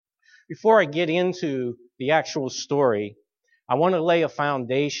Before I get into the actual story, I want to lay a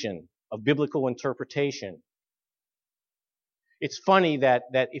foundation of biblical interpretation. It's funny that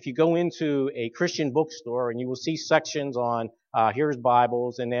if you go into a Christian bookstore and you will see sections on here's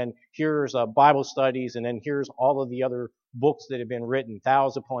Bibles, and then here's Bible studies, and then here's all of the other books that have been written,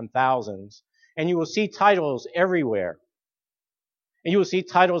 thousands upon thousands, and you will see titles everywhere. And you will see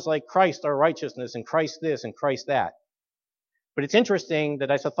titles like Christ our righteousness, and Christ this, and Christ that. But it's interesting that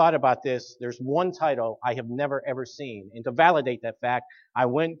as I thought about this, there's one title I have never ever seen. And to validate that fact, I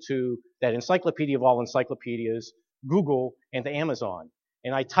went to that encyclopedia of all encyclopedias, Google, and to Amazon.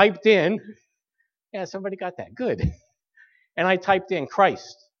 And I typed in, yeah, somebody got that, good. And I typed in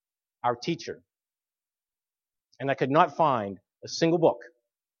Christ, our teacher. And I could not find a single book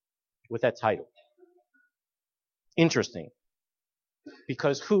with that title. Interesting.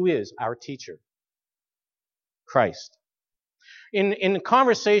 Because who is our teacher? Christ. In the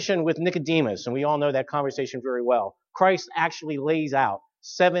conversation with Nicodemus, and we all know that conversation very well, Christ actually lays out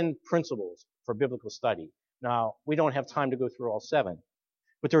 7 principles for biblical study. Now, we don't have time to go through all 7,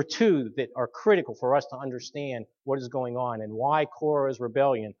 but there are 2 that are critical for us to understand what is going on and why Korah's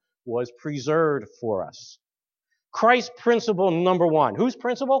rebellion was preserved for us. Christ's principle number 1. Whose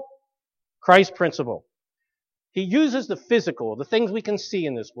principle? Christ's principle. He uses the physical, the things we can see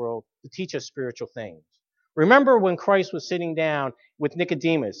in this world, to teach us spiritual things. Remember when Christ was sitting down with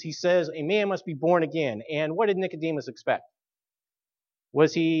Nicodemus, he says a man must be born again. And what did Nicodemus expect?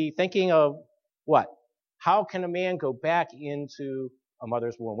 Was he thinking of what? How can a man go back into a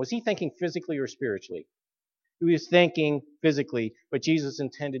mother's womb? Was he thinking physically or spiritually? He was thinking physically, but Jesus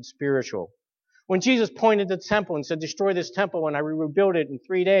intended spiritual. When Jesus pointed to the temple and said, destroy this temple and I will rebuild it in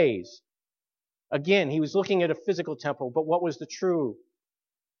 3 days. Again, he was looking at a physical temple, but what was the true?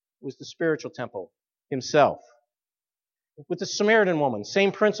 It was the spiritual temple himself. With the Samaritan woman,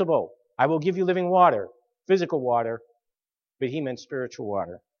 same principle. I will give you living water, physical water, but he meant spiritual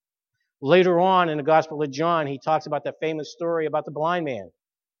water. Later on in the Gospel of John, he talks about that famous story about the blind man.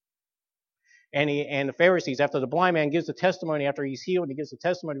 And the Pharisees, after the blind man gives the testimony, after he's healed, he gives the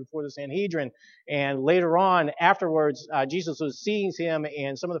testimony before the Sanhedrin. And later on, afterwards, Jesus sees him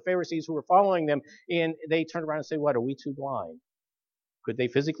and some of the Pharisees who were following them, and they turn around and say, what, are we too blind? Could they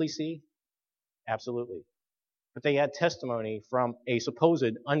physically see? Absolutely. But they had testimony from a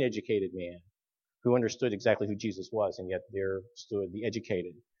supposed uneducated man who understood exactly who Jesus was, and yet there stood the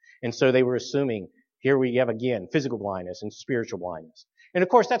educated. And so they were assuming, here we have again physical blindness and spiritual blindness. And of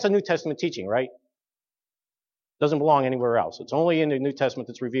course, that's a New Testament teaching, right? Doesn't belong anywhere else. It's only in the New Testament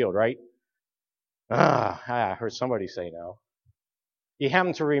that's revealed, right? I heard somebody say no. You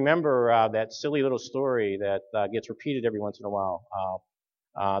happen to remember that silly little story that gets repeated every once in a while.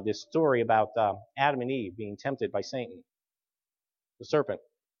 This story about Adam and Eve being tempted by Satan, the serpent,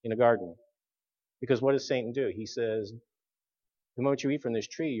 in the garden. Because what does Satan do? He says, the moment you eat from this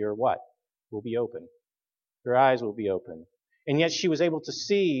tree, your what? Will be open. Your eyes will be open. And yet she was able to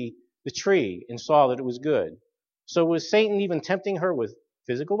see the tree and saw that it was good. So was Satan even tempting her with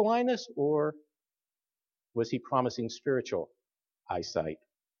physical blindness, or was he promising spiritual eyesight?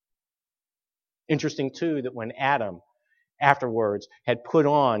 Interesting, too, that when Adam afterwards had put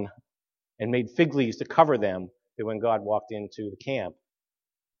on and made fig leaves to cover them, that when God walked into the camp,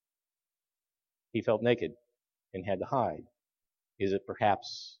 he felt naked and had to hide. Is it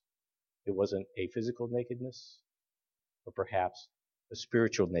perhaps it wasn't a physical nakedness, or perhaps a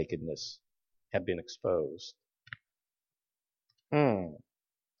spiritual nakedness had been exposed?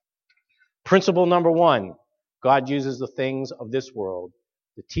 Principle number 1, God uses the things of this world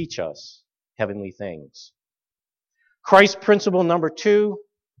to teach us heavenly things. Christ's principle number 2,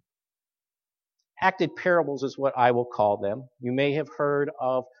 acted parables is what I will call them. You may have heard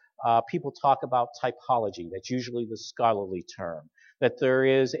of people talk about typology. That's usually the scholarly term. That there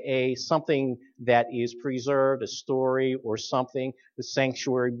is something that is preserved, a story or something, the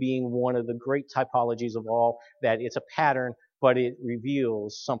sanctuary being one of the great typologies of all, that it's a pattern, but it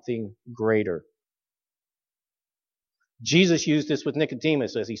reveals something greater. Jesus used this with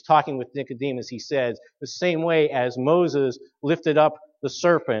Nicodemus. As he's talking with Nicodemus, he says, the same way as Moses lifted up the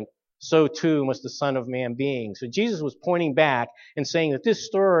serpent, so too must the Son of Man be. So Jesus was pointing back and saying that this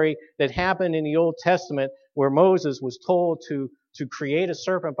story that happened in the Old Testament, where Moses was told to create a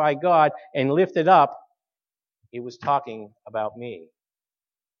serpent by God and lift it up, it was talking about me.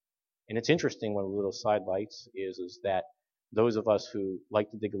 And it's interesting, one of the little sidelights is that those of us who like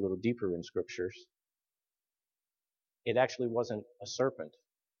to dig a little deeper in scriptures, it actually wasn't a serpent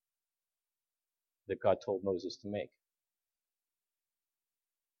that God told Moses to make.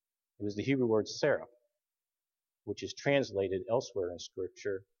 It was the Hebrew word seraph, which is translated elsewhere in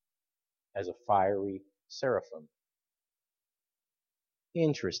Scripture as a fiery seraphim.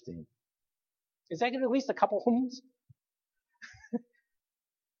 Interesting. Is that at least a couple homes?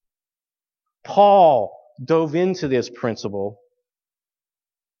 Paul dove into this principle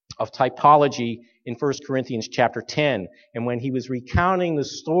of typology in 1 Corinthians chapter 10. And when he was recounting the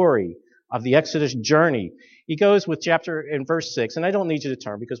story of the Exodus journey, he goes with chapter in verse 6, and I don't need you to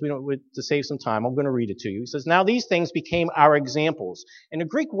turn because to save some time, I'm going to read it to you. He says, "Now these things became our examples." And the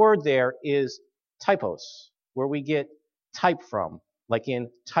Greek word there is typos, where we get type from, like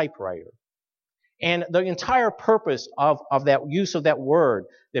in typewriter. And the entire purpose of that use of that word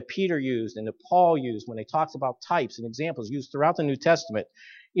that Peter used and that Paul used when he talks about types and examples used throughout the New Testament,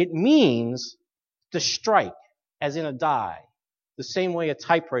 it means to strike, as in a die, the same way a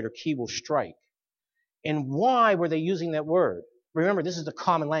typewriter key will strike. And why were they using that word? Remember, this is the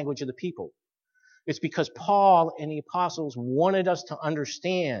common language of the people. It's because Paul and the apostles wanted us to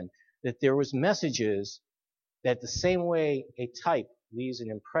understand that there was messages that the same way a type leaves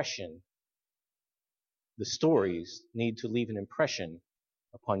an impression, the stories need to leave an impression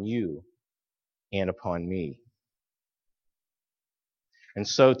upon you and upon me. And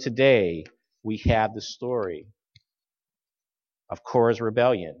so today we have the story of Korah's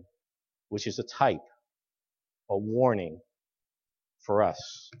rebellion, which is a type, a warning for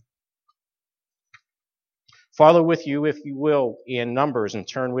us. Follow with you, if you will, in Numbers, and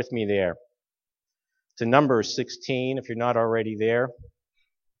turn with me there to Numbers 16, if you're not already there.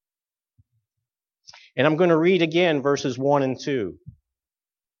 And I'm going to read again verses 1 and 2.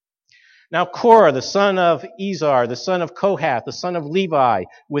 "Now Korah, the son of Izhar, the son of Kohath, the son of Levi,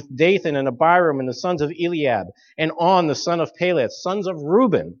 with Dathan and Abiram and the sons of Eliab, and On, the son of Peleth, sons of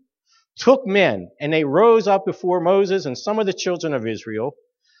Reuben, took men, and they rose up before Moses and some of the children of Israel,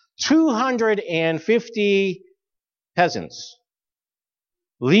 250 peasants,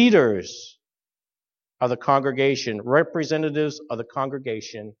 leaders of the congregation, representatives of the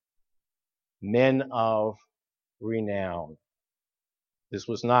congregation, men of renown." This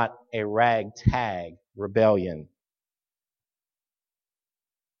was not a ragtag rebellion.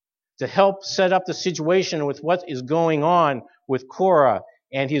 To help set up the situation with what is going on with Korah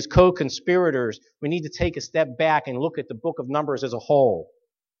and his co-conspirators, we need to take a step back and look at the book of Numbers as a whole.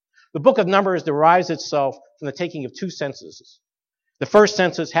 The book of Numbers derives itself from the taking of two censuses. The first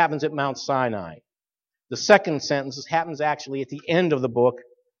census happens at Mount Sinai. The second census happens actually at the end of the book,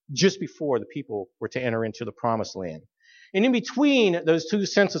 just before the people were to enter into the Promised Land. And in between those two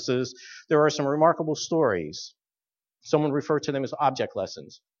censuses, there are some remarkable stories. Someone referred to them as object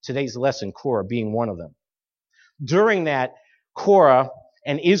lessons. Today's lesson, Korah, being one of them. During that, Korah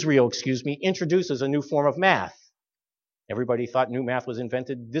and Israel, introduces a new form of math. Everybody thought new math was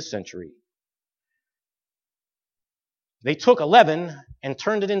invented this century. They took 11 and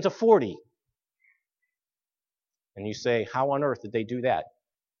turned it into 40. And you say, how on earth did they do that?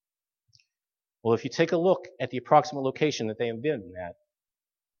 Well, if you take a look at the approximate location that they have been at,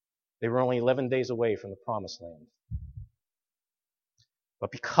 they were only 11 days away from the Promised Land.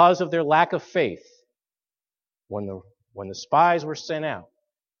 But because of their lack of faith, when the spies were sent out,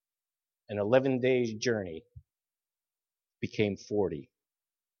 an 11-day journey became 40.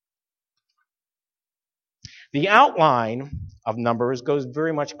 The outline of Numbers goes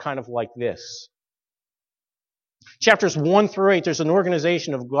very much kind of like this. Chapters 1 through 8, there's an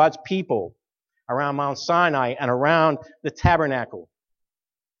organization of God's people around Mount Sinai and around the tabernacle.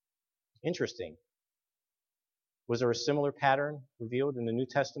 Interesting. Was there a similar pattern revealed in the New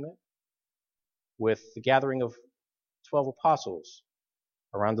Testament with the gathering of 12 apostles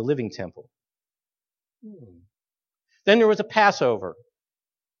around the living temple? Then there was a Passover.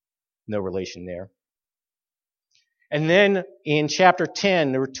 No relation there. And then in chapter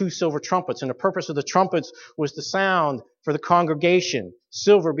 10, there were 2 silver trumpets, and the purpose of the trumpets was to sound for the congregation,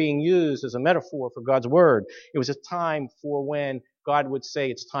 silver being used as a metaphor for God's word. It was a time for when God would say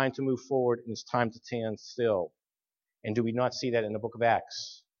it's time to move forward and it's time to stand still. And do we not see that in the book of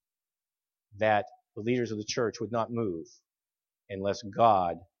Acts? That the leaders of the church would not move unless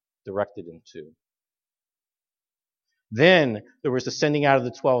God directed them to. Then there was the sending out of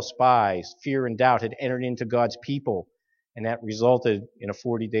the 12 spies. Fear and doubt had entered into God's people, and that resulted in a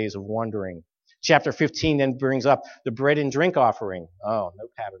 40 days of wandering. Chapter 15 then brings up the bread and drink offering. Oh, no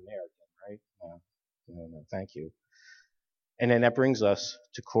pattern there, right? No, thank you. And then that brings us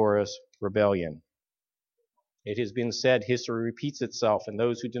to Korah's rebellion. It has been said history repeats itself, and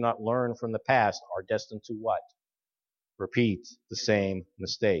those who do not learn from the past are destined to what? Repeat the same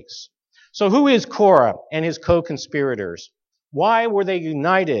mistakes. So who is Korah and his co-conspirators? Why were they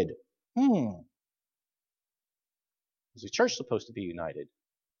united? Was the church supposed to be united?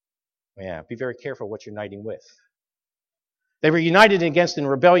 Yeah, be very careful what you're uniting with. They were united in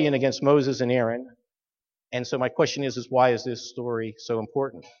rebellion against Moses and Aaron. And so my question is why is this story so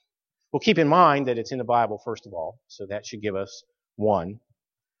important? Well, keep in mind that it's in the Bible, first of all, so that should give us one.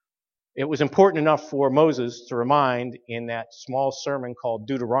 It was important enough for Moses to remind in that small sermon called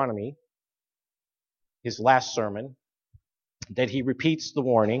Deuteronomy, his last sermon, that he repeats the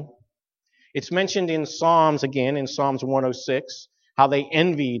warning. It's mentioned in Psalms again, in Psalms 106, how they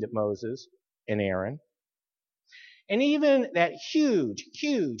envied Moses and Aaron. And even that huge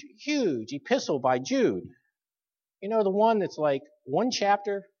epistle by Jude, you know, the one that's like one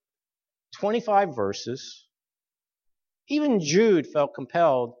chapter, 25 verses, even Jude felt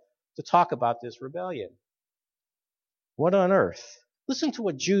compelled to talk about this rebellion. What on earth? Listen to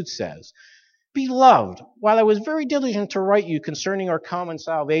what Jude says. Beloved, while I was very diligent to write you concerning our common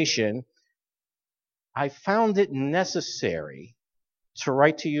salvation, I found it necessary to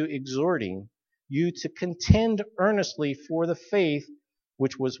write to you exhorting you to contend earnestly for the faith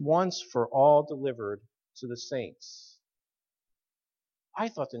which was once for all delivered to the saints. I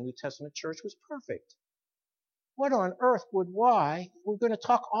thought the New Testament church was perfect. What on earth why? We're going to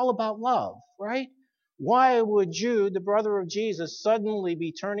talk all about love, right? Why would Jude, the brother of Jesus, suddenly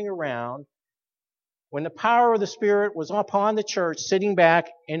be turning around when the power of the Spirit was upon the church, sitting back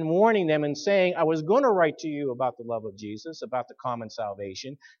and warning them and saying, I was going to write to you about the love of Jesus, about the common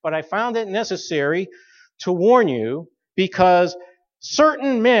salvation, but I found it necessary to warn you because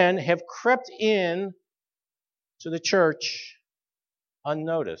certain men have crept in to the church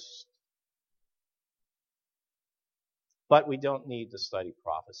unnoticed. But we don't need to study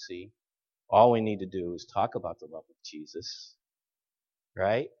prophecy. All we need to do is talk about the love of Jesus,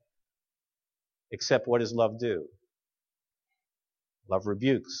 right? Except what does love do? Love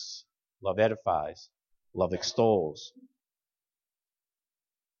rebukes. Love edifies. Love extols.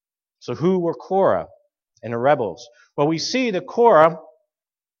 So who were Korah and the rebels? Well, we see that Korah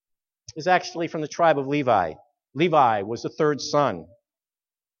is actually from the tribe of Levi. Levi was the third son.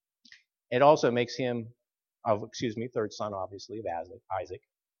 It also makes him, third son, obviously, of Isaac.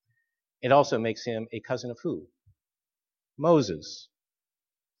 It also makes him a cousin of who? Moses.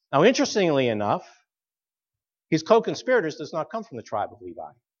 Now, interestingly enough, his co-conspirators does not come from the tribe of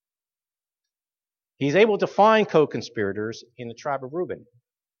Levi. He's able to find co-conspirators in the tribe of Reuben,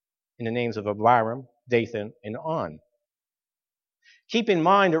 in the names of Abiram, Dathan, and On. Keep in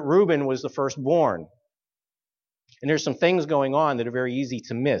mind that Reuben was the firstborn. And there's some things going on that are very easy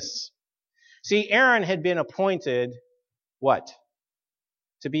to miss. See, Aaron had been appointed, what?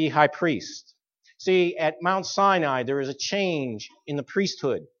 To be high priest. See, at Mount Sinai, there is a change in the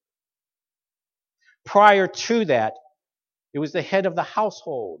priesthood. Prior to that, it was the head of the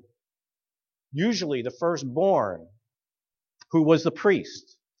household, usually the firstborn, who was the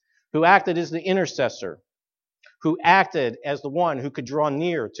priest, who acted as the intercessor, who acted as the one who could draw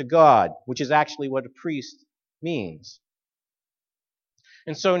near to God, which is actually what a priest means.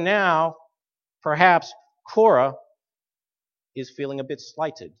 And so now, perhaps Korah is feeling a bit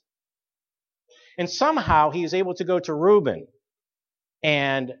slighted. And somehow he is able to go to Reuben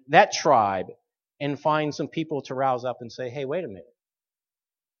and that tribe and find some people to rouse up and say, hey, wait a minute.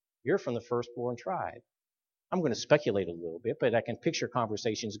 You're from the firstborn tribe. I'm going to speculate a little bit, but I can picture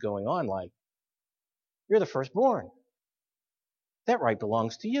conversations going on like, you're the firstborn. That right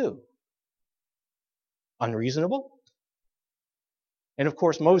belongs to you. Unreasonable? And of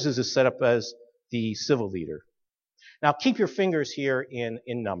course, Moses is set up as the civil leader. Now, keep your fingers here in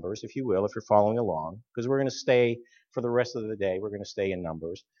Numbers, if you will, if you're following along, because we're going to stay for the rest of the day, we're going to stay in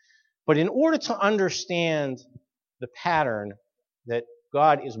Numbers. But in order to understand the pattern that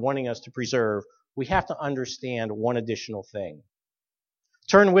God is wanting us to preserve, we have to understand one additional thing.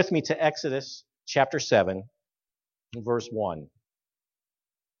 Turn with me to Exodus chapter 7, verse 1.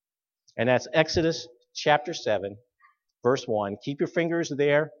 And that's Exodus chapter 7, verse 1. Keep your fingers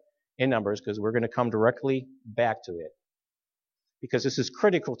there in Numbers because we're going to come directly back to it. Because this is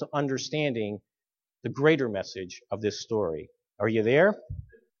critical to understanding the greater message of this story. Are you there?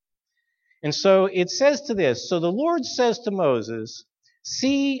 And so it says to this, so the Lord says to Moses,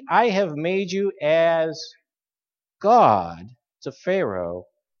 see, I have made you as God to Pharaoh,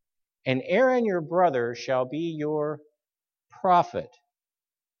 and Aaron your brother shall be your prophet.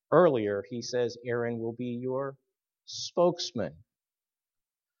 Earlier, he says Aaron will be your spokesman.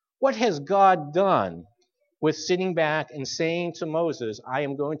 What has God done with sitting back and saying to Moses, I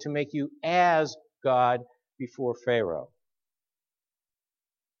am going to make you as God before Pharaoh?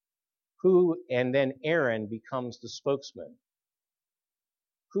 And then Aaron becomes the spokesman.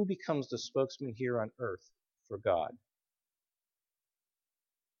 Who becomes the spokesman here on earth for God?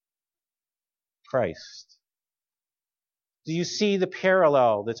 Christ. Do you see the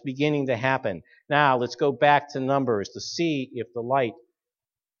parallel that's beginning to happen? Now, let's go back to Numbers to see if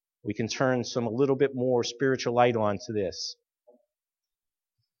we can turn a little bit more spiritual light onto this.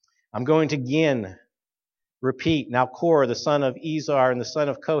 I'm going to again repeat. Now Korah, the son of Izhar, and the son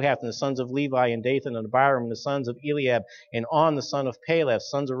of Kohath, and the sons of Levi, and Dathan, and Abiram, and the sons of Eliab, and On, the son of Peleth,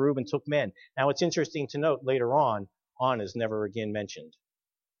 sons of Reuben, took men. Now it's interesting to note later on is never again mentioned.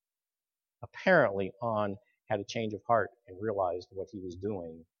 Apparently, On had a change of heart and realized what he was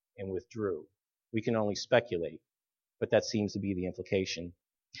doing and withdrew. We can only speculate, but that seems to be the implication.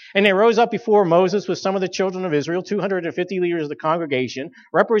 And they rose up before Moses with some of the children of Israel, 250 leaders of the congregation,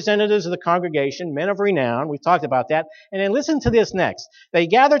 representatives of the congregation, men of renown. We've talked about that. And then listen to this next. They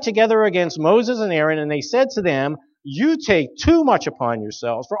gathered together against Moses and Aaron, and they said to them, "You take too much upon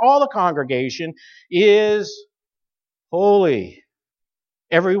yourselves, for all the congregation is holy,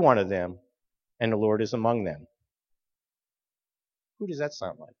 every one of them, and the Lord is among them." Who does that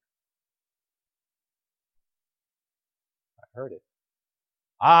sound like? I heard it.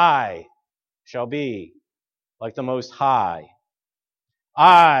 I shall be like the Most High.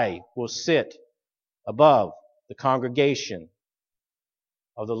 I will sit above the congregation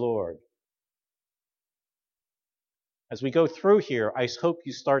of the Lord. As we go through here, I hope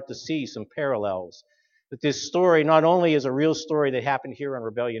you start to see some parallels. That this story not only is a real story that happened here on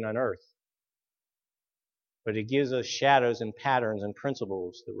Rebellion on Earth, but it gives us shadows and patterns and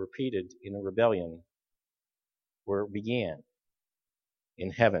principles that were repeated in the rebellion where it began. In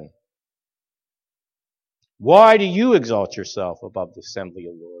heaven. Why do you exalt yourself above the assembly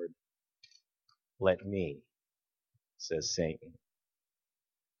of the Lord? Let me, says Satan.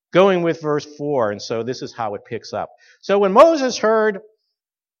 Going with verse 4, and so this is how it picks up. So when Moses heard,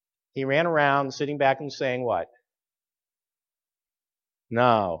 he ran around sitting back and saying what?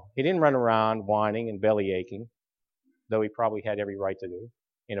 No, he didn't run around whining and belly aching, though he probably had every right to do.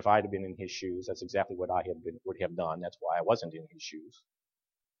 And if I'd have been in his shoes, that's exactly what I would have done. That's why I wasn't in his shoes.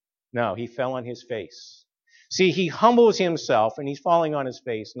 No, he fell on his face. See, he humbles himself, and he's falling on his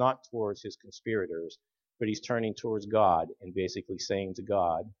face not towards his conspirators, but he's turning towards God and basically saying to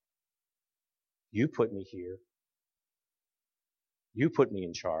God, "You put me here. You put me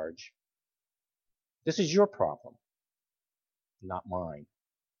in charge. This is your problem, not mine."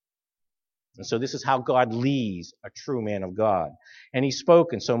 And so this is how God leads a true man of God. And he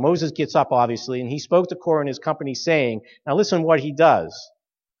spoke, and so Moses gets up, obviously, and he spoke to Korah and his company, saying, now listen what he does.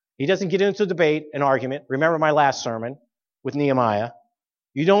 He doesn't get into debate, an argument. Remember my last sermon with Nehemiah.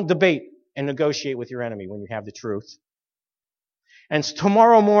 You don't debate and negotiate with your enemy when you have the truth. And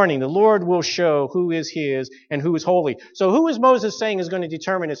tomorrow morning, the Lord will show who is his and who is holy. So who is Moses saying is going to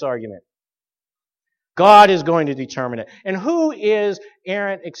determine this argument? God is going to determine it. And who is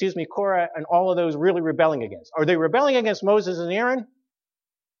Korah and all of those really rebelling against? Are they rebelling against Moses and Aaron?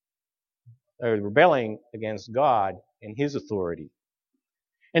 They're rebelling against God and his authority.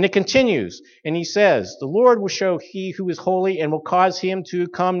 And it continues, and he says, the Lord will show he who is holy and will cause him to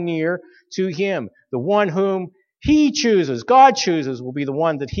come near to him. The one whom he chooses, God chooses, will be the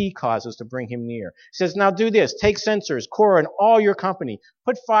one that he causes to bring him near. He says, now do this. Take censers, Korah, and all your company.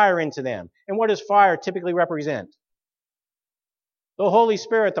 Put fire into them. And what does fire typically represent? The Holy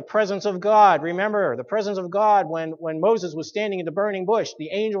Spirit, the presence of God. Remember, the presence of God when Moses was standing in the burning bush.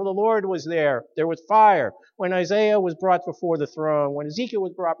 The angel of the Lord was there. There was fire. When Isaiah was brought before the throne, when Ezekiel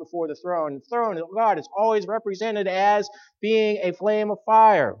was brought before the throne of God is always represented as being a flame of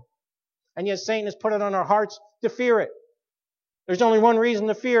fire. And yet Satan has put it on our hearts to fear it. There's only one reason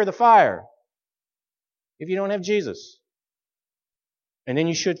to fear the fire. If you don't have Jesus. And then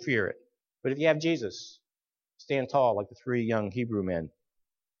you should fear it. But if you have Jesus, stand tall like the three young Hebrew men.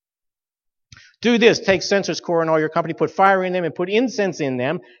 Do this. Take censers, Korah, and all your company. Put fire in them and put incense in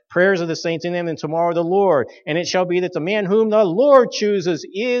them. Prayers of the saints in them. And tomorrow the Lord. And it shall be that the man whom the Lord chooses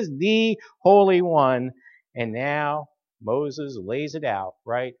is the Holy One. And now Moses lays it out,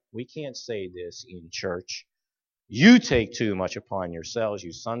 right? We can't say this in church. You take too much upon yourselves,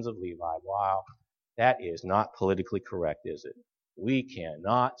 you sons of Levi. Wow. That is not politically correct, is it? We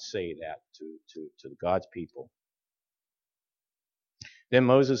cannot say that to God's people. Then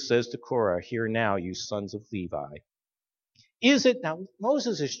Moses says to Korah, hear now, you sons of Levi. Now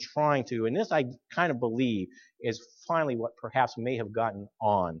Moses is trying to, and this I kind of believe is finally what perhaps may have gotten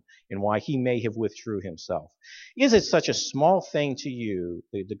on and why he may have withdrew himself. Is it such a small thing to you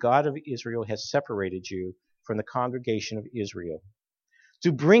that the God of Israel has separated you from the congregation of Israel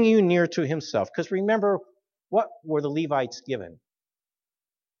to bring you near to himself? Because remember, what were the Levites given?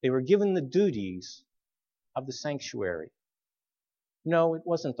 They were given the duties of the sanctuary. No, it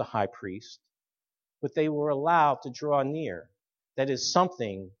wasn't the high priest. but they were allowed to draw near. That is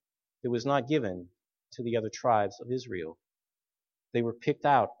something that was not given to the other tribes of Israel. They were picked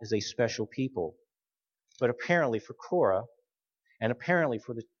out as a special people. But apparently for Korah, and apparently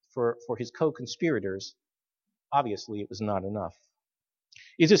for his co-conspirators, obviously it was not enough.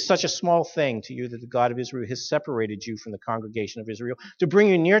 Is it such a small thing to you that the God of Israel has separated you from the congregation of Israel to bring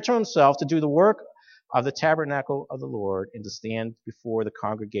you near to himself, to do the work of the tabernacle of the Lord, and to stand before the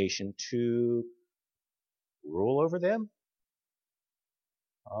congregation to rule over them?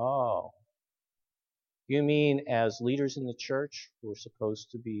 Oh. You mean as leaders in the church who are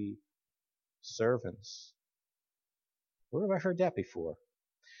supposed to be servants? Where have I heard that before?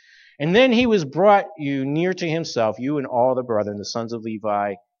 And then he was brought you near to himself, you and all the brethren, the sons of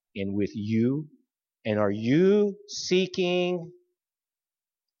Levi, and with you. And are you seeking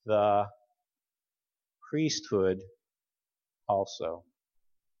the priesthood also?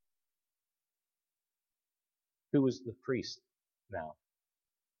 Who was the priest now?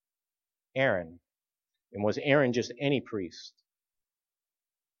 Aaron. And was Aaron just any priest?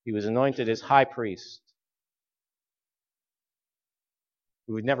 He was anointed as high priest.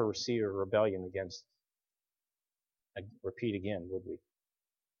 We would never see a rebellion against, repeat again, would we?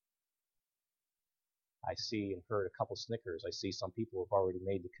 I see and heard a couple snickers. I see some people have already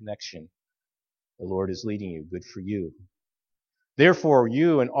made the connection. The Lord is leading you. Good for you. Therefore,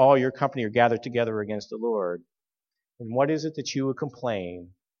 you and all your company are gathered together against the Lord. And what is it that you would complain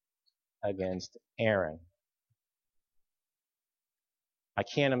against Aaron? I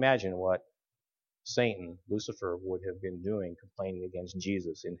can't imagine what Satan, Lucifer, would have been doing complaining against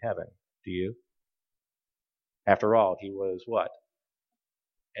Jesus in heaven. Do you? After all, he was what?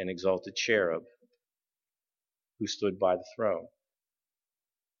 An exalted cherub who stood by the throne.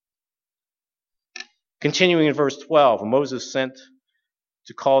 Continuing in verse 12, Moses sent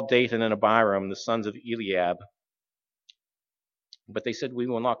to call Dathan and Abiram, the sons of Eliab, but they said, we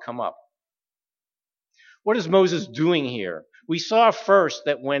will not come up. What is Moses doing here? We saw first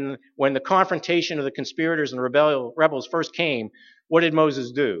that when the confrontation of the conspirators and rebels first came, what did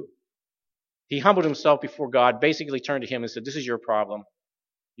Moses do? He humbled himself before God, basically turned to him and said, this is your problem.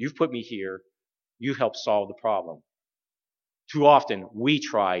 You've put me here. You help solve the problem. Too often, we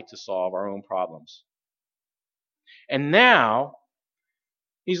try to solve our own problems. And now,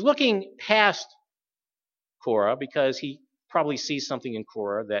 he's looking past Korah because he probably sees something in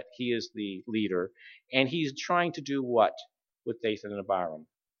Korah that he is the leader. And he's trying to do what with Dathan and Abiram?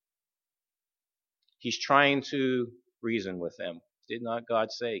 He's trying to reason with them. Did not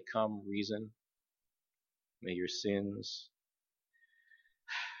God say, come reason? May your sins.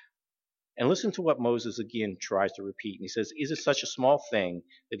 And listen to what Moses again tries to repeat. And he says, is it such a small thing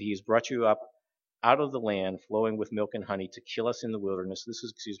that he has brought you up out of the land flowing with milk and honey to kill us in the wilderness? This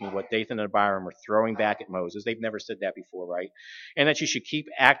is, what Dathan and Abiram are throwing back at Moses. They've never said that before, right? And that you should keep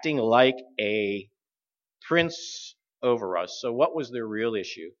acting like a prince over us. So what was their real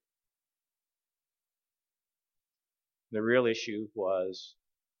issue? The real issue was,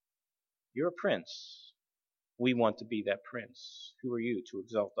 you're a prince. We want to be that prince. Who are you to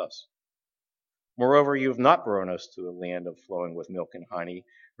exalt us? Moreover, you have not brought us to a land of flowing with milk and honey,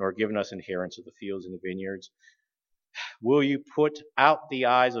 nor given us inheritance of the fields and the vineyards. Will you put out the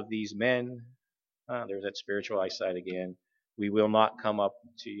eyes of these men? There's that spiritual eyesight again. We will not come up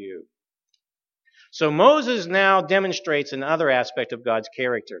to you. So Moses now demonstrates another aspect of God's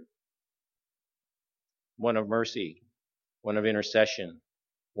character. One of mercy, one of intercession,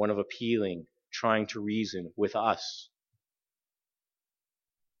 one of appealing, trying to reason with us.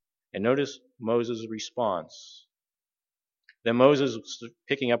 And notice Moses' response. Then Moses,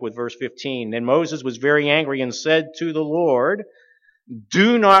 picking up with verse 15, then Moses was very angry and said to the Lord,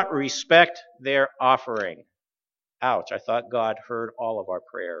 do not respect their offering. Ouch, I thought God heard all of our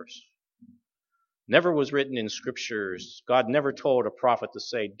prayers. Never was written in scriptures. God never told a prophet to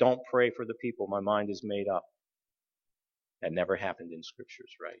say, don't pray for the people, my mind is made up. That never happened in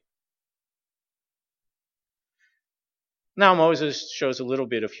scriptures, right? Now Moses shows a little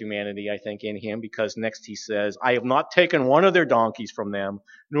bit of humanity, I think, in him, because next he says, I have not taken one of their donkeys from them,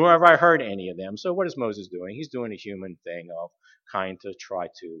 nor have I hurt any of them. So what is Moses doing? He's doing a human thing of kind to try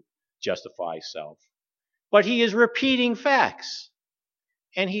to justify self. But he is repeating facts.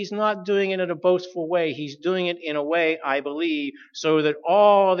 And he's not doing it in a boastful way. He's doing it in a way, I believe, so that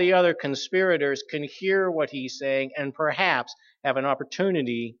all the other conspirators can hear what he's saying and perhaps have an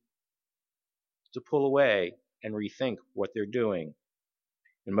opportunity to pull away and rethink what they're doing.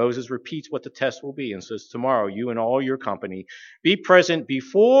 And Moses repeats what the test will be and says, tomorrow you and all your company be present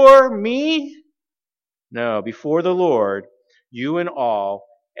before me? No, before the Lord, you and all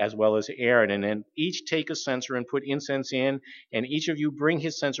as well as Aaron. And then each take a censer and put incense in, and each of you bring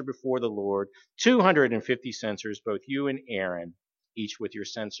his censer before the Lord. 250 censers, both you and Aaron, each with your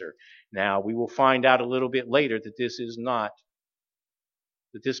censer. Now, we will find out a little bit later that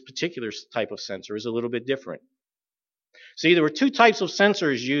this particular type of censer is a little bit different. See, there were two types of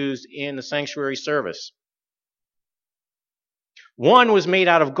censers used in the sanctuary service. One was made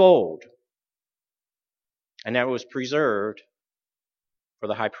out of gold, and that was preserved for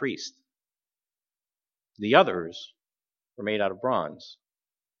the high priest. The others were made out of bronze.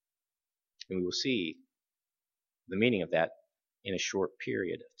 And we will see the meaning of that in a short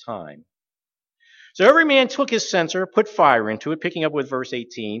period of time. So every man took his censer, put fire into it, picking up with verse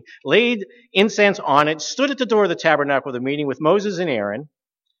 18, laid incense on it, stood at the door of the tabernacle of the meeting with Moses and Aaron.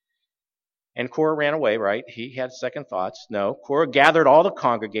 And Korah ran away, right? He had second thoughts. No, Korah gathered all the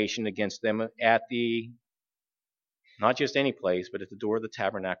congregation against them at not just any place, but at the door of the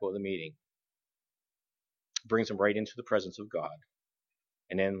tabernacle of the meeting. Brings them right into the presence of God.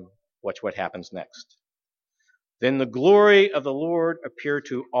 And then watch what happens next. Then the glory of the Lord appeared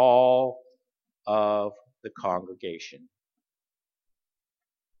to all of the congregation.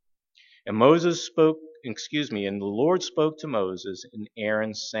 And and the Lord spoke to Moses and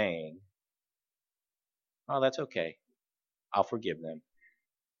Aaron, saying, "Oh, that's okay. I'll forgive them.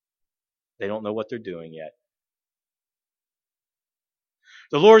 They don't know what they're doing yet."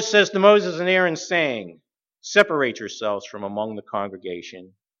 The Lord says to Moses and Aaron, saying, "Separate yourselves from among the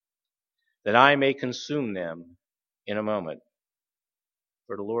congregation, that I may consume them in a moment.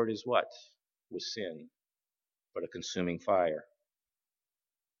 For the Lord is what? With sin, but a consuming fire."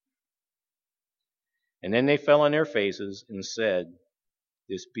 And then they fell on their faces and said,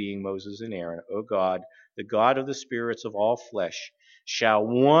 this being Moses and Aaron, "O God, the God of the spirits of all flesh, shall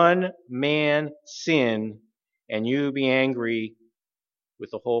one man sin and you be angry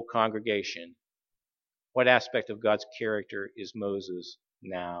with the whole congregation?" What aspect of God's character is Moses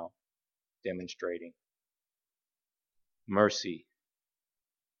now demonstrating? Mercy,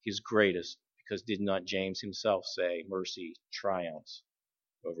 his greatest, because did not James himself say, mercy triumphs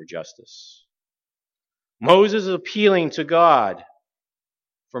over justice? Moses is appealing to God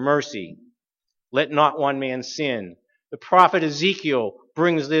for mercy. Let not one man sin. The prophet Ezekiel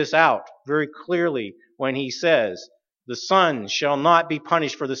brings this out very clearly when he says, "The son shall not be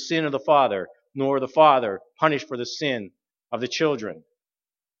punished for the sin of the father, nor the father punished for the sin of the children."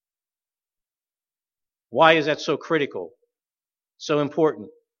 Why is that so critical, so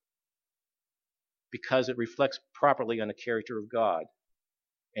important? Because it reflects properly on the character of God.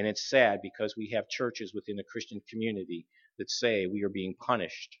 And it's sad because we have churches within the Christian community that say we are being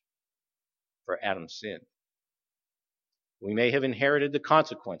punished for Adam's sin. We may have inherited the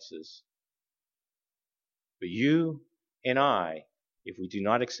consequences, but you and I, if we do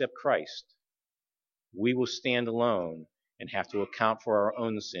not accept Christ, we will stand alone and have to account for our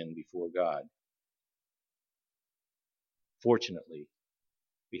own sin before God. Fortunately,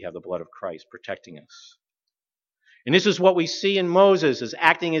 we have the blood of Christ protecting us. And this is what we see in Moses as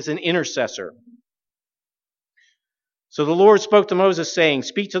acting as an intercessor. So the Lord spoke to Moses, saying,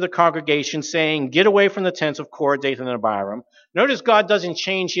 "Speak to the congregation, saying, get away from the tents of Korah, Dathan, and Abiram." Notice God doesn't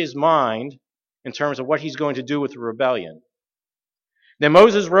change his mind in terms of what he's going to do with the rebellion. Then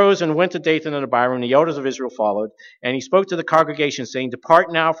Moses rose and went to Dathan and Abiram, and the elders of Israel followed. And he spoke to the congregation, saying,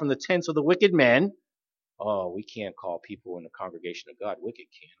 "Depart now from the tents of the wicked men." Oh, we can't call people in the congregation of God wicked,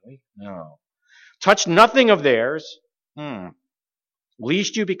 can we? No. "Touch nothing of theirs,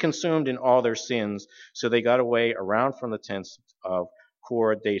 lest you be consumed in all their sins." So they got away around from the tents of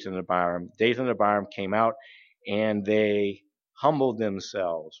Korah, Dathan, and Abiram. Dathan and Abiram came out, and they humbled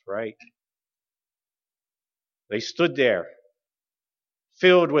themselves, right? They stood there,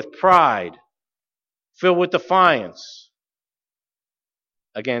 filled with pride, filled with defiance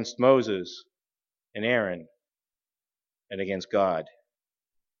against Moses and Aaron and against God.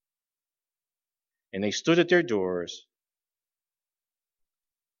 And they stood at their doors,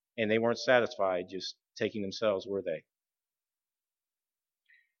 and they weren't satisfied just taking themselves, were they?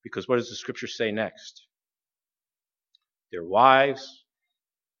 Because what does the scripture say next? Their wives,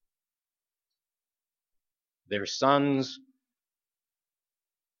 their sons,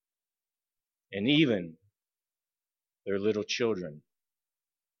 and even their little children.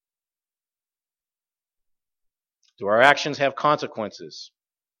 Do our actions have consequences?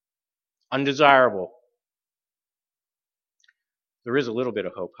 Undesirable. There is a little bit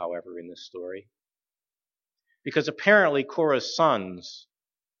of hope, however, in this story. Because apparently Korah's sons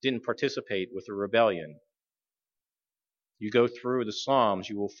didn't participate with the rebellion. You go through the Psalms,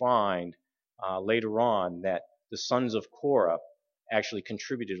 you will find later on that the sons of Korah actually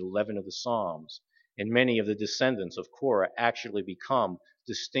contributed 11 of the Psalms, and many of the descendants of Korah actually become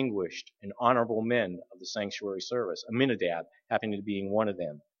distinguished and honorable men of the sanctuary service. Aminadab happening to be one of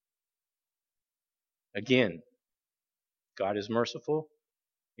them. Again, God is merciful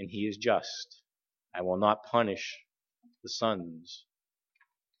and he is just. I will not punish the sons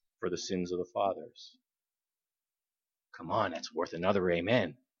for the sins of the fathers. Come on, that's worth another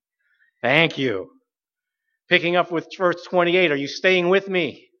amen. Thank you. Picking up with verse 28, are you staying with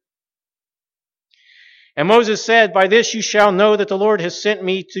me? And Moses said, by this you shall know that the Lord has sent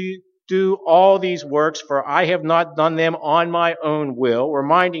me to do all these works, for I have not done them on my own will,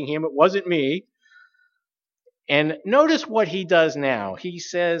 reminding him it wasn't me. And notice what he does now. He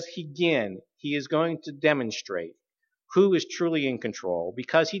says, again, he is going to demonstrate who is truly in control,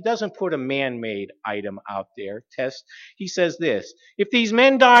 because he doesn't put a man-made item out there, test. He says this, if these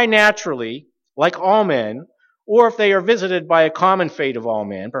men die naturally, like all men, or if they are visited by a common fate of all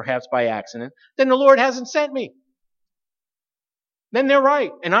men, perhaps by accident, then the Lord hasn't sent me. Then they're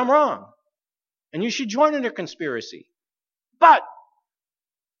right, and I'm wrong. And you should join in their conspiracy. But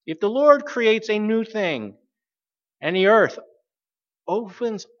if the Lord creates a new thing, and the earth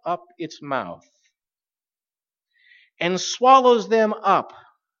opens up its mouth and swallows them up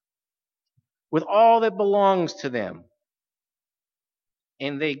with all that belongs to them,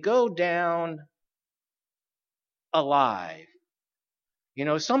 and they go down alive. You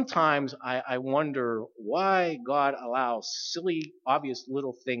know, sometimes I wonder why God allows silly, obvious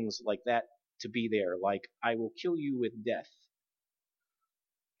little things like that to be there, like, I will kill you with death.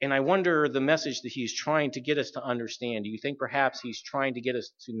 And I wonder the message that he's trying to get us to understand. Do you think perhaps he's trying to get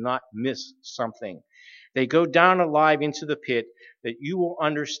us to not miss something? They go down alive into the pit, that you will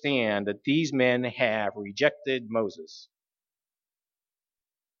understand that these men have rejected Moses.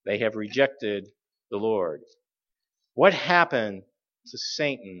 They have rejected the Lord. What happened to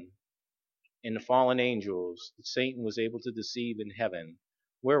Satan and the fallen angels that Satan was able to deceive in heaven?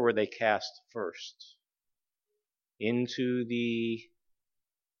 Where were they cast first? Into the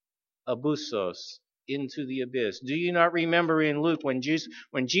abyssos, into the abyss. Do you not remember in Luke when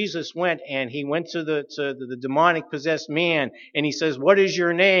Jesus went and he went to the demonic possessed man and he says, what is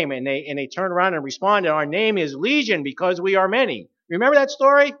your name? And they turned around and responded, our name is Legion because we are many. Remember that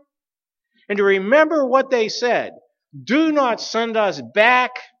story? And to remember what they said, do not send us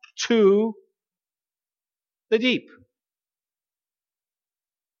back to the deep.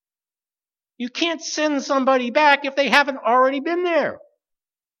 You can't send somebody back if they haven't already been there.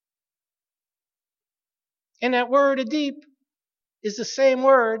 And that word deep is the same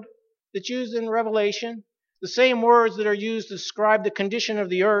word that's used in Revelation, the same words that are used to describe the condition of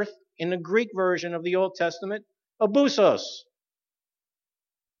the earth in the Greek version of the Old Testament, abyssos.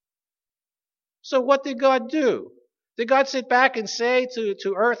 So what did God do? Did God sit back and say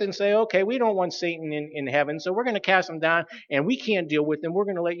to earth and say, okay, we don't want Satan in heaven, so we're going to cast him down, and we can't deal with him, we're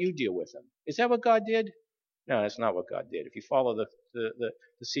going to let you deal with him. Is that what God did? No, that's not what God did. If you follow the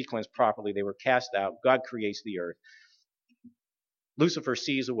sequence properly, they were cast out. God creates the earth. Lucifer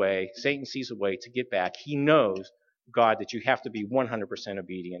sees a way, Satan sees a way to get back. He knows, God, that you have to be 100%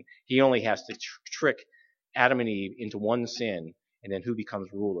 obedient. He only has to trick Adam and Eve into one sin, and then who becomes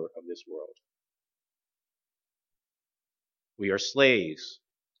ruler of this world? We are slaves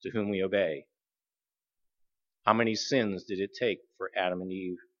to whom we obey. How many sins did it take for Adam and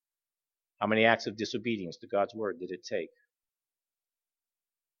Eve? How many acts of disobedience to God's word did it take?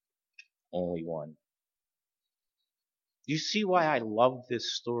 Only one. Do you see why I love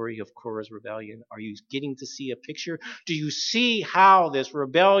this story of Korah's rebellion? Are you getting to see a picture? Do you see how this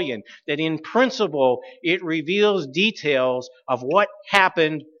rebellion, that in principle it reveals details of what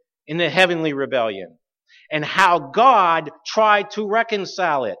happened in the heavenly rebellion and how God tried to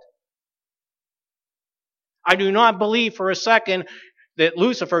reconcile it? I do not believe for a second that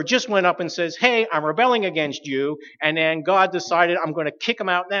Lucifer just went up and says, hey, I'm rebelling against you, and then God decided I'm going to kick him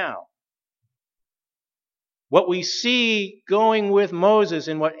out now. What we see going with Moses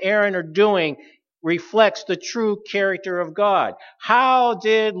and what Aaron are doing reflects the true character of God. How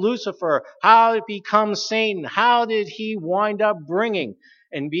did Lucifer, how did he become Satan? How did he wind up bringing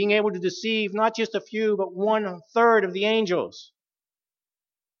and being able to deceive not just a few, but 1/3 of the angels?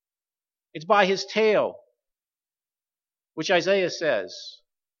 It's by his tail, which Isaiah says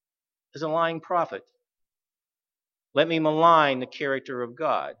is a lying prophet. Let me malign the character of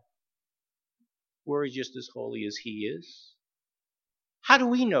God. Were he just as holy as he is? How do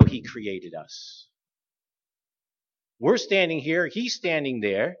we know he created us? We're standing here, he's standing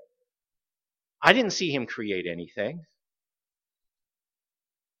there. I didn't see him create anything.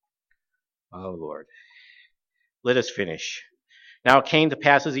 Oh, Lord. Let us finish. Now it came to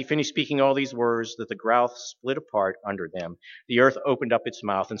pass as he finished speaking all these words that the ground split apart under them. The earth opened up its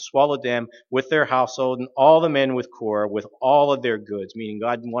mouth and swallowed them with their household and all the men with Korah with all of their goods, meaning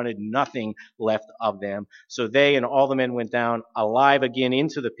God wanted nothing left of them. So they and all the men went down alive again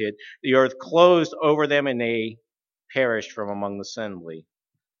into the pit. The earth closed over them and they perished from among the assembly.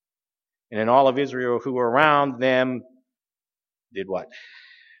 And then all of Israel who were around them did what?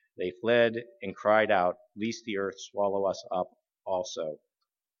 They fled and cried out, lest the earth swallow us up also.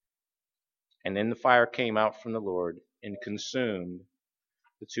 And then the fire came out from the Lord and consumed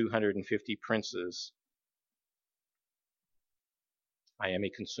the 250 princes. I am a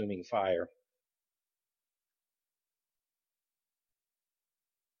consuming fire.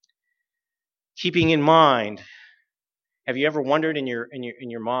 Keeping in mind, have you ever wondered in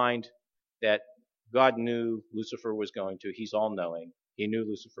your mind that God knew Lucifer was going to? He's all-knowing. He knew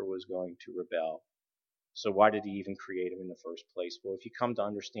Lucifer was going to rebel. So why did he even create him in the first place? Well, if you come to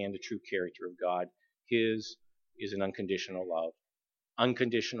understand the true character of God, his is an unconditional love.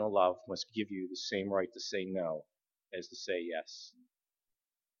 Unconditional love must give you the same right to say no as to say yes.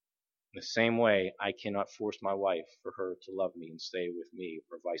 In the same way, I cannot force my wife for her to love me and stay with me,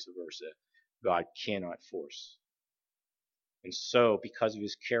 or vice versa. God cannot force. And so, because of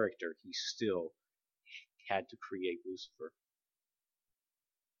his character, he still had to create Lucifer.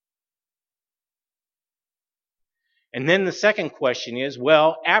 And then the second question is,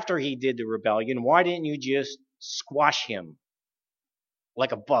 well, after he did the rebellion, why didn't you just squash him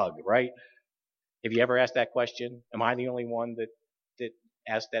like a bug, right? Have you ever asked that question? Am I the only one that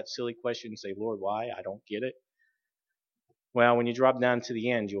asked that silly question and say, Lord, why? I don't get it. Well, when you drop down to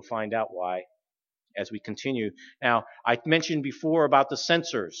the end, you'll find out why as we continue. Now, I mentioned before about the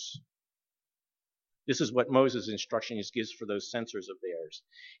censers. This is what Moses' instruction gives for those censers of theirs.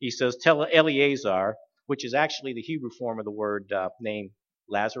 He says, tell Eleazar, which is actually the Hebrew form of the word name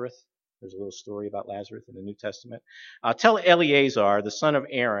Lazarus. There's a little story about Lazarus in the New Testament. Tell Eleazar, the son of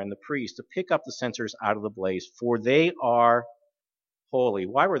Aaron, the priest, to pick up the censers out of the blaze, for they are holy.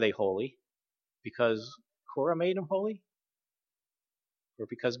 Why were they holy? Because Korah made them holy? Or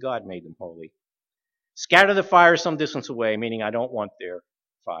because God made them holy? Scatter the fire some distance away, meaning I don't want their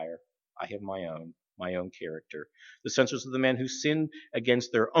fire. I have my own character. The censers of the men who sinned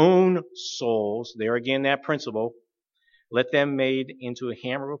against their own souls, there again that principle, let them made into a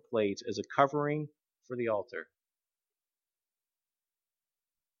hammer of plates as a covering for the altar,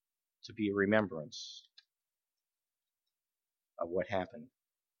 to be a remembrance of what happened.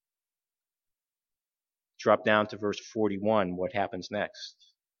 Drop down to verse 41, what happens next?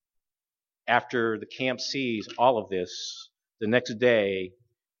 After the camp sees all of this, the next day,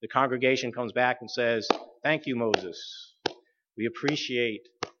 the congregation comes back and says, thank you, Moses. We appreciate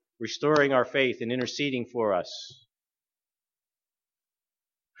restoring our faith and interceding for us.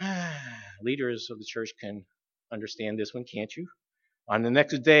 Leaders of the church can understand this one, can't you? On the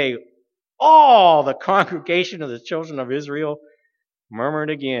next day, all the congregation of the children of Israel murmured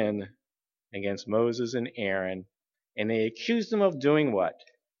again against Moses and Aaron, and they accused them of doing what?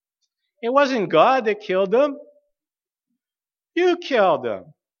 It wasn't God that killed them. You killed them.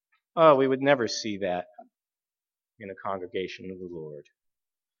 Oh, we would never see that in a congregation of the Lord.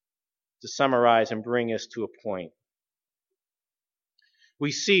 To summarize and bring us to a point,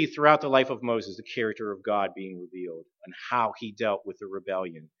 we see throughout the life of Moses the character of God being revealed and how he dealt with the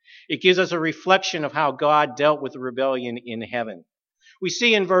rebellion. It gives us a reflection of how God dealt with the rebellion in heaven. We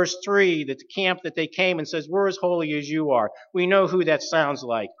see in verse 3 that the camp that they came and says, we're as holy as you are. We know who that sounds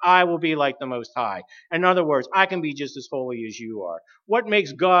like. I will be like the Most High. In other words, I can be just as holy as you are. What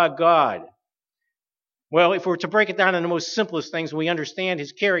makes God God? Well, if we're to break it down in the most simplest things, we understand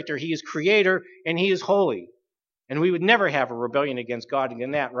his character. He is creator and he is holy. And we would never have a rebellion against God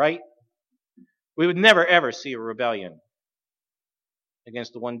in that, right? We would never ever see a rebellion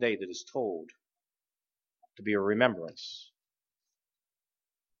against the one day that is told to be a remembrance.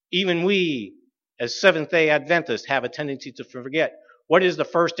 Even we, as Seventh-day Adventists, have a tendency to forget what is the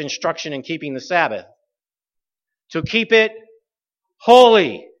first instruction in keeping the Sabbath? To keep it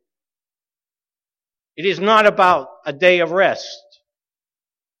holy. It is not about a day of rest.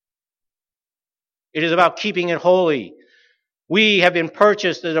 It is about keeping it holy. We have been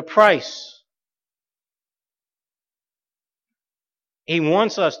purchased at a price. He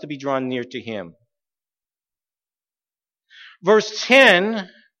wants us to be drawn near to him. Verse 10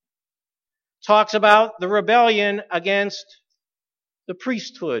 talks about the rebellion against the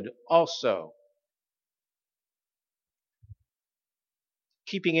priesthood also.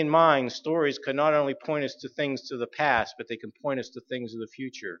 Keeping in mind, stories can not only point us to things to the past, but they can point us to things of the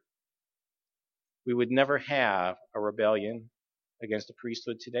future. We would never have a rebellion against the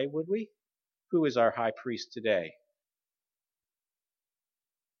priesthood today, would we? Who is our high priest today?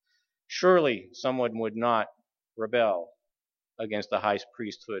 Surely someone would not rebel against the high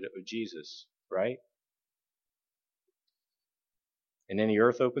priesthood of Jesus, right? And then the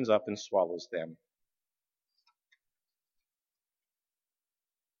earth opens up and swallows them.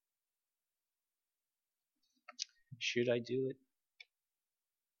 Should I do it?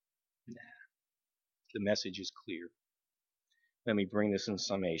 Nah. The message is clear. Let me bring this in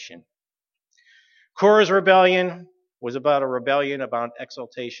summation. Korah's rebellion was about a rebellion about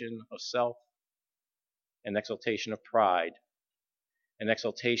exaltation of self, an exaltation of pride, an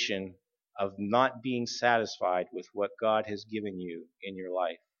exaltation of not being satisfied with what God has given you in your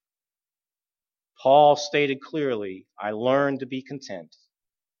life. Paul stated clearly, I learned to be content,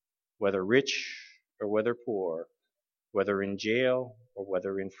 whether rich or whether poor, whether in jail or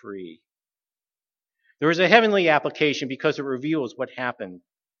whether in free. There is a heavenly application because it reveals what happened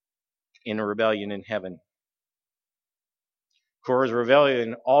in a rebellion in heaven. Korah's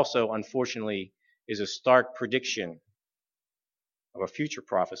rebellion also, unfortunately, is a stark prediction of a future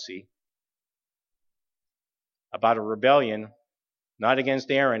prophecy about a rebellion, not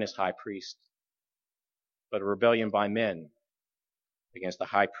against Aaron as high priest, but a rebellion by men against the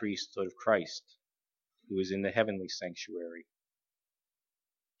high priesthood of Christ, who is in the heavenly sanctuary.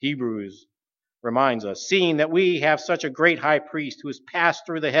 Hebrews reminds us, seeing that we have such a great high priest who has passed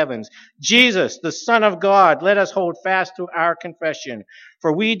through the heavens, Jesus, the Son of God, let us hold fast to our confession.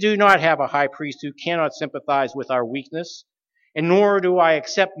 For we do not have a high priest who cannot sympathize with our weakness, and nor do I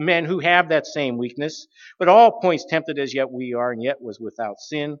accept men who have that same weakness, but all points tempted as yet we are, and yet was without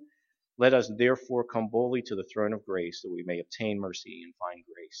sin. Let us therefore come boldly to the throne of grace, that we may obtain mercy and find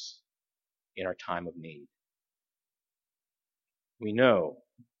grace in our time of need. We know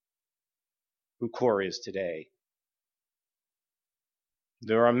who Korah is today.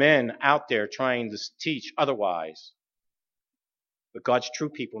 There are men out there trying to teach otherwise. But God's true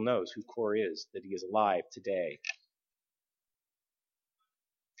people knows who Korah is, that he is alive today.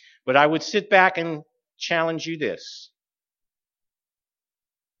 But I would sit back and challenge you this.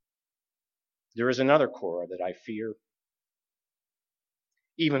 There is another Korah that I fear,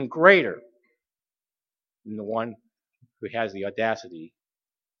 even greater than the one who has the audacity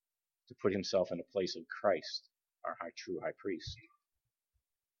to put himself in the place of Christ, our true high priest.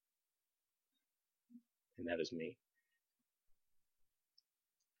 And that is me.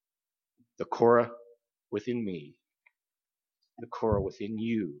 The Korah within me, the Korah within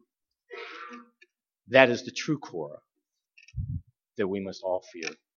you. That is the true Korah that we must all fear.